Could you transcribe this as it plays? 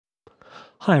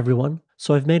Hi everyone,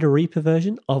 so I've made a Reaper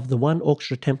version of the One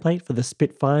Orchestra template for the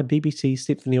Spitfire BBC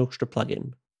Symphony Orchestra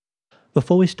plugin.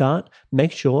 Before we start,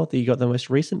 make sure that you got the most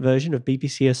recent version of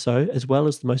BBCSO as well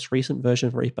as the most recent version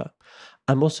of Reaper.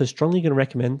 I'm also strongly going to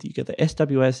recommend that you get the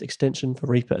SWS Extension for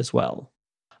Reaper as well.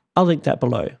 I'll link that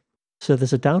below. So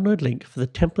there's a download link for the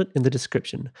template in the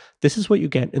description. This is what you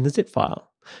get in the zip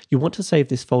file. You want to save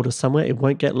this folder somewhere it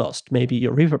won't get lost, maybe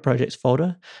your Reaper projects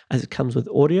folder, as it comes with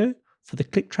audio for the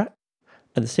click track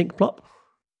and the sync plop,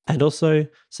 and also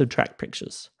some track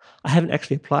pictures. I haven't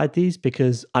actually applied these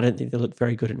because I don't think they look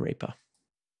very good in Reaper.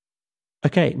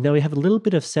 Okay, now we have a little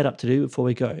bit of setup to do before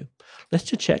we go. Let's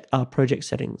just check our project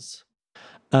settings.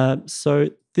 So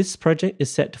this project is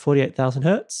set to 48,000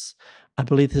 Hertz. I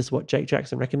believe this is what Jake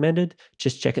Jackson recommended.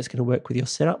 Just check it's going to work with your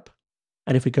setup.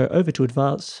 And if we go over to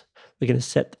advanced, we're going to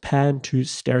set the pan to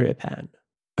stereo pan.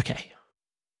 Okay.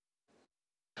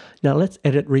 Now let's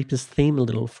edit Reaper's theme a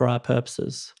little for our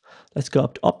purposes. Let's go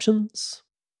up to Options,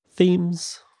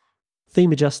 Themes,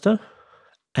 Theme Adjuster,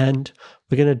 and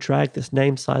we're going to drag this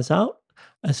name size out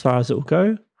as far as it will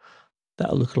go.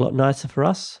 That'll look a lot nicer for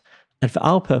us. And for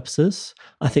our purposes,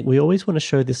 I think we always want to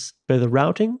show this both the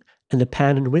routing and the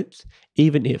pan and width,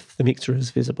 even if the mixer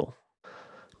is visible.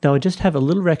 Now I just have a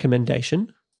little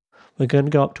recommendation. We're going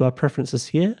to go up to our preferences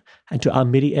here and to our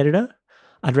MIDI editor.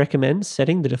 I'd recommend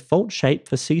setting the default shape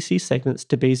for CC segments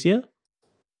to Bezier.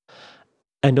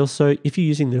 And also, if you're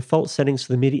using the default settings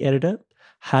for the MIDI editor,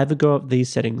 have a go at these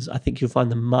settings. I think you'll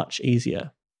find them much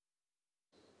easier.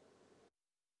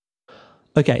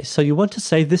 Okay, so you want to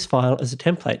save this file as a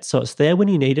template, so it's there when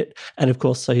you need it, and of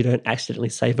course, so you don't accidentally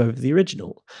save over the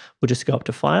original. We'll just go up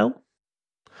to File,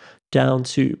 down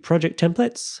to Project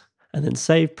Templates, and then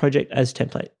Save Project as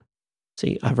Template.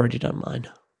 See, I've already done mine.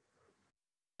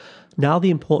 Now the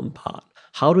important part.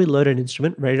 How do we load an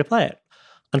instrument ready to play it?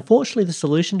 Unfortunately, the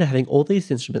solution to having all these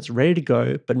instruments ready to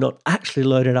go but not actually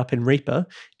loaded up in Reaper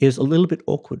is a little bit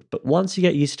awkward, but once you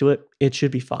get used to it, it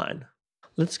should be fine.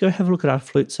 Let's go have a look at our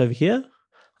flutes over here.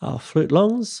 Our flute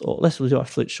longs, or let's do our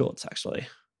flute shorts actually.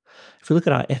 If we look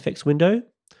at our FX window,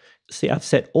 see I've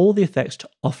set all the effects to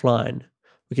offline.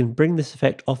 We can bring this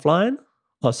effect online,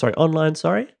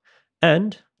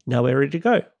 and now we're ready to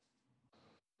go.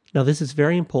 Now this is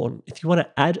very important. If you want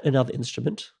to add another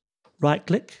instrument,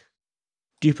 right-click,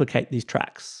 duplicate these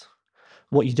tracks.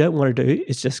 What you don't want to do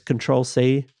is just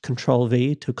Control-C,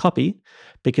 Control-V to copy,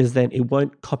 because then it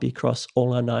won't copy across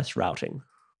all our nice routing.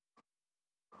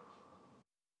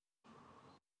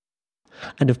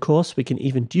 And of course, we can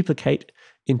even duplicate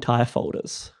entire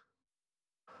folders.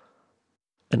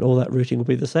 And all that routing will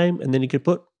be the same, and then you could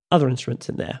put other instruments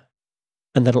in there,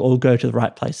 and that'll all go to the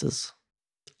right places.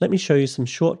 Let me show you some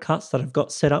shortcuts that I've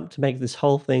got set up to make this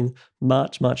whole thing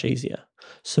much, much easier.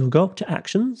 So we'll go up to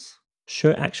Actions,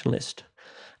 Show Action List.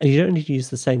 And you don't need to use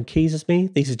the same keys as me.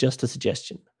 These are just a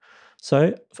suggestion.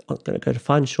 So I'm going to go to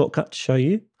Find Shortcut to show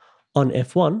you. On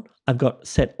F1, I've got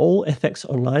Set All FX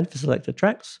Online for selected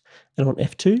tracks. And on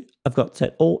F2, I've got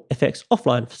Set All FX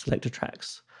Offline for selected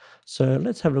tracks. So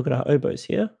let's have a look at our oboes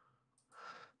here.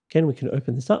 Again, we can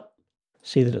open this up,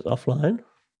 see that it's offline.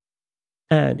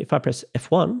 And if I press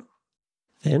F1,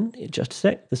 then in just a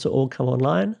sec, this will all come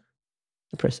online.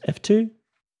 I'll press F2,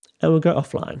 and we'll go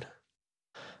offline.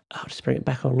 I'll just bring it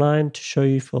back online to show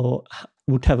you we'll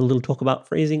have a little talk about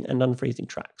freezing and unfreezing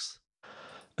tracks.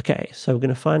 Okay, so we're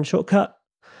going to find shortcut.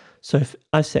 So if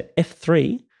I set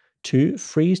F3 to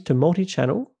freeze to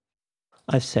multi-channel,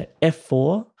 I've set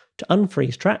F4 to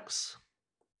unfreeze tracks,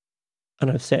 and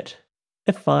I've set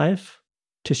F5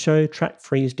 to show track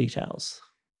freeze details.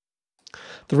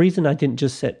 The reason I didn't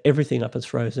just set everything up as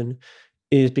frozen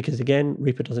is because, again,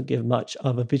 Reaper doesn't give much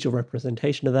of a visual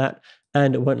representation of that,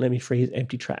 and it won't let me freeze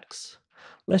empty tracks.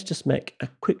 Let's just make a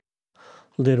quick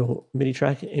little MIDI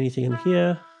track, anything in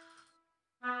here.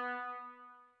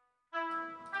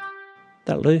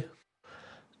 That'll do.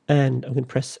 And I'm going to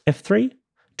press F3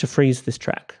 to freeze this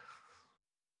track.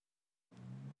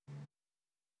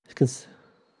 You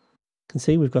can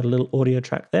see we've got a little audio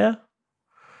track there.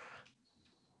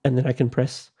 And then I can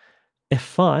press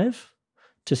F5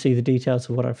 to see the details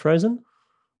of what I've frozen.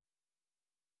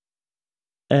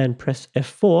 And press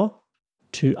F4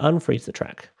 to unfreeze the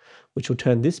track, which will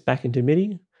turn this back into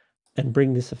MIDI and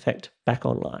bring this effect back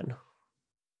online.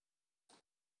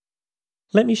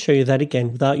 Let me show you that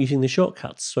again without using the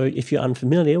shortcuts. So if you're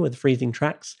unfamiliar with freezing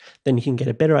tracks, then you can get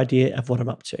a better idea of what I'm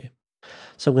up to.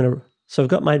 So I've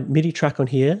got my MIDI track on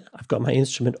here. I've got my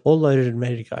instrument all loaded and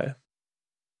ready to go.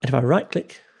 And if I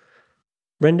right-click,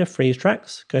 Render Freeze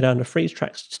Tracks, go down to Freeze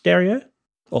Tracks Stereo,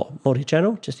 or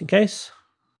multi-channel, just in case.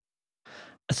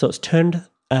 So it's turned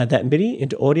that MIDI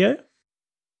into audio.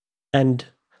 and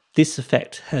this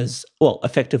effect has, well,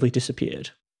 effectively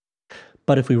disappeared.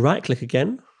 But if we right-click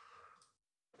again,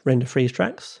 render freeze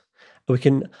tracks, we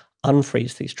can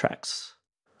unfreeze these tracks,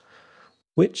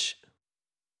 which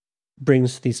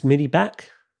brings this MIDI back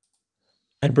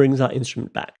and brings our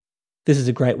instrument back. This is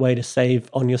a great way to save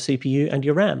on your CPU and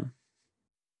your RAM.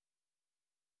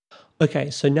 Okay,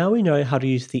 so now we know how to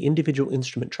use the individual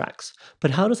instrument tracks,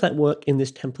 but how does that work in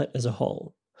this template as a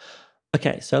whole?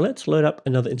 Okay, so let's load up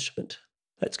another instrument.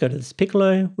 Let's go to this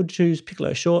piccolo, we'll choose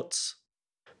piccolo shorts,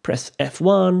 press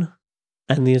F1,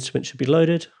 and the instrument should be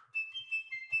loaded.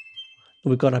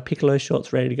 We've got our piccolo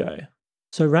shorts ready to go.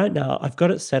 So right now I've got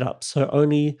it set up so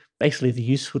only basically the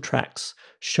useful tracks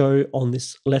show on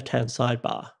this left-hand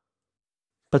sidebar.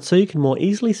 But so you can more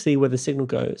easily see where the signal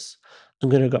goes, I'm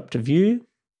going to go up to View,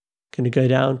 going to go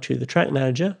down to the Track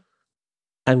Manager,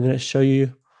 and I'm going to show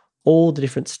you all the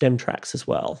different stem tracks as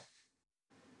well.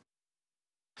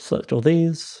 Select all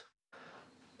these,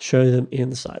 show them in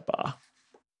the sidebar.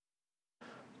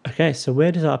 Okay, so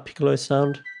where does our piccolo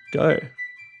sound go?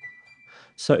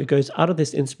 So it goes out of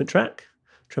this instrument track,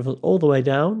 travels all the way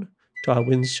down to our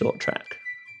winds short track.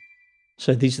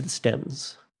 So these are the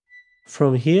stems.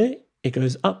 From here, it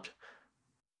goes up.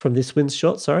 From this winds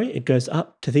short, it goes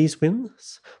up to these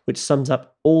winds, which sums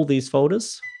up all these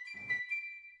folders,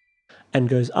 and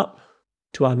goes up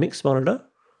to our mix monitor.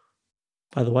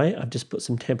 By the way, I've just put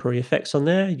some temporary effects on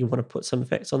there. You want to put some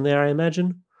effects on there, I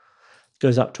imagine.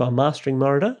 Goes up to our mastering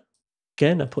monitor.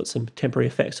 Again, I put some temporary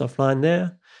effects offline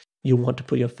there. You want to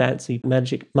put your fancy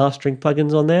magic mastering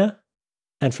plugins on there.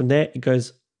 And from there, it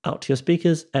goes out to your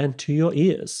speakers and to your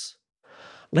ears.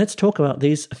 Let's talk about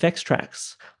these effects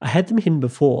tracks. I had them hidden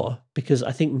before because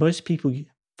I think most people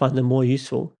find them more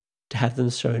useful to have them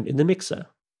shown in the mixer.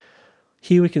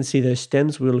 Here we can see those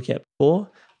stems we were looking at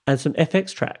before and some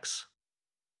FX tracks.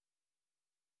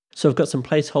 So I've got some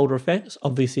placeholder effects.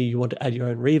 Obviously, you want to add your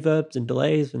own reverbs and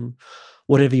delays and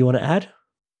whatever you want to add.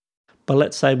 But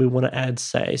let's say we want to add,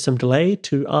 say, some delay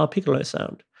to our piccolo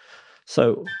sound.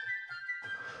 So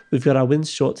we've got our winds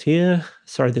shorts here.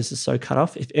 Sorry, this is so cut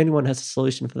off. If anyone has a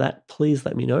solution for that, please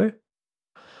let me know.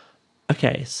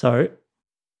 Okay, so I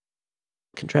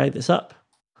can drag this up.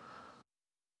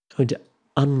 Going to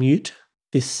unmute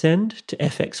this send to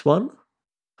FX1,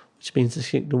 which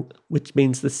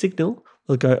means the signal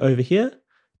will go over here,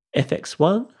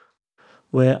 FX1,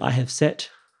 where I have set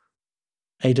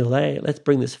a delay. Let's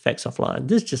bring this effects offline.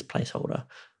 This is just placeholder.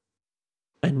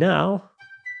 And now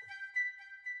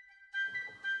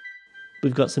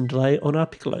we've got some delay on our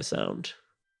piccolo sound.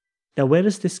 Now, where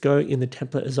does this go in the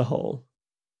template as a whole?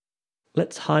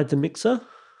 Let's hide the mixer.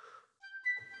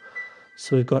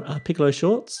 So we've got our piccolo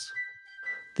shorts.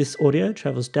 This audio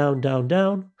travels down, down,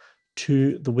 down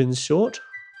to the winds short,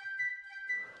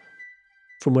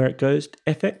 from where it goes to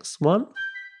FX1,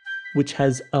 which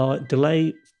has our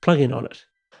delay plugin on it.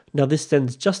 Now this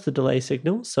sends just the delay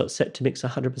signal, so it's set to mix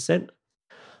 100%,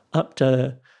 up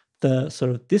to the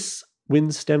sort of this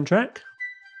wind stem track,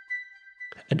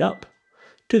 and up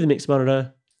to the mix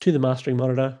monitor, to the mastering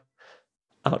monitor,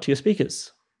 out to your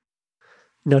speakers.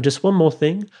 Now just one more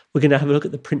thing, we're going to have a look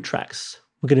at the print tracks.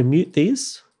 We're going to mute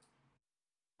these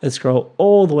and scroll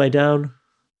all the way down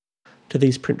to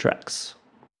these print tracks.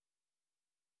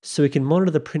 So we can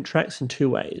monitor the print tracks in two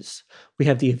ways. We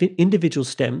have the individual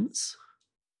stems.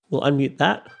 We'll unmute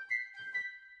that.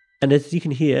 And as you can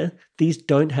hear, these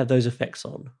don't have those effects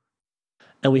on.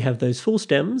 And we have those full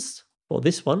stems, or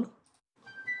this one,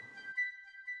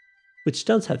 which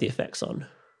does have the effects on.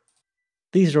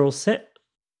 These are all set.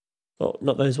 Well,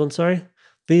 not those ones, sorry.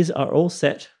 These are all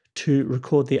set to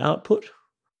record the output.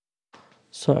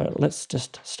 So let's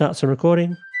just start some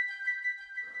recording.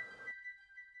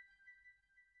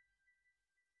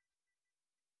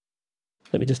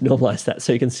 Let me just normalize that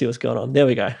so you can see what's going on. There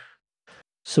we go.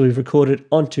 So we've recorded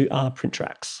onto our print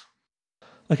tracks.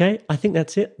 Okay, I think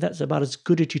that's it. That's about as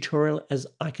good a tutorial as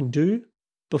I can do.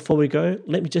 Before we go,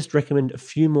 let me just recommend a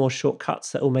few more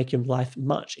shortcuts that will make your life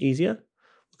much easier.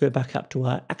 We'll go back up to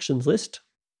our actions list.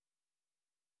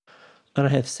 And I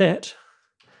have set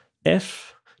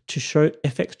F to show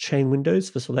FX chain windows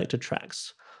for selected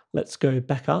tracks. Let's go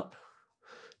back up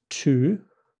to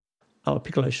our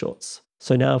piccolo shorts.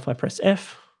 So now if I press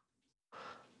F,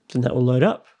 then that will load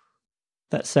up.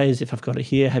 That saves if I've got it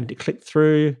here, having to click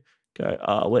through,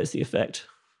 go, where's the effect?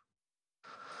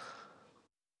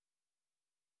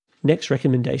 Next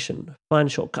recommendation,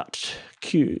 find shortcut,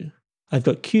 Q. I've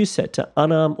got Q set to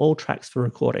unarm all tracks for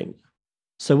recording.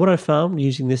 So what I found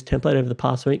using this template over the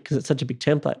past week, because it's such a big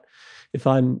template, if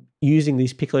I'm using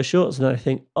these piccolo shorts and I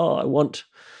think, I want,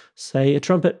 say, a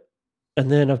trumpet,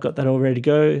 and then I've got that all ready to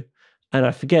go, and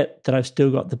I forget that I've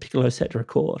still got the piccolo set to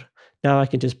record. Now I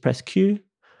can just press Q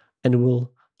and it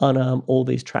will unarm all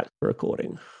these tracks for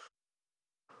recording.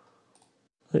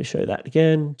 Let me show you that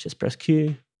again. Just press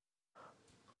Q.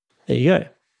 There you go.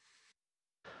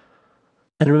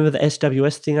 And remember the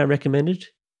SWS thing I recommended?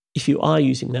 If you are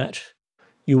using that,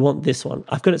 you want this one.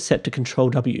 I've got it set to Control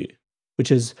W,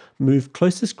 which is move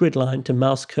closest grid line to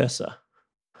mouse cursor.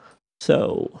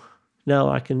 So now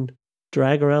I can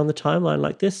drag around the timeline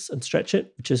like this and stretch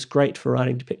it, which is great for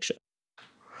writing to picture.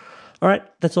 All right,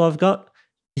 that's all I've got.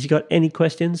 If you've got any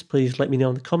questions, please let me know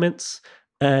in the comments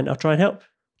and I'll try and help.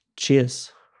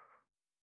 Cheers.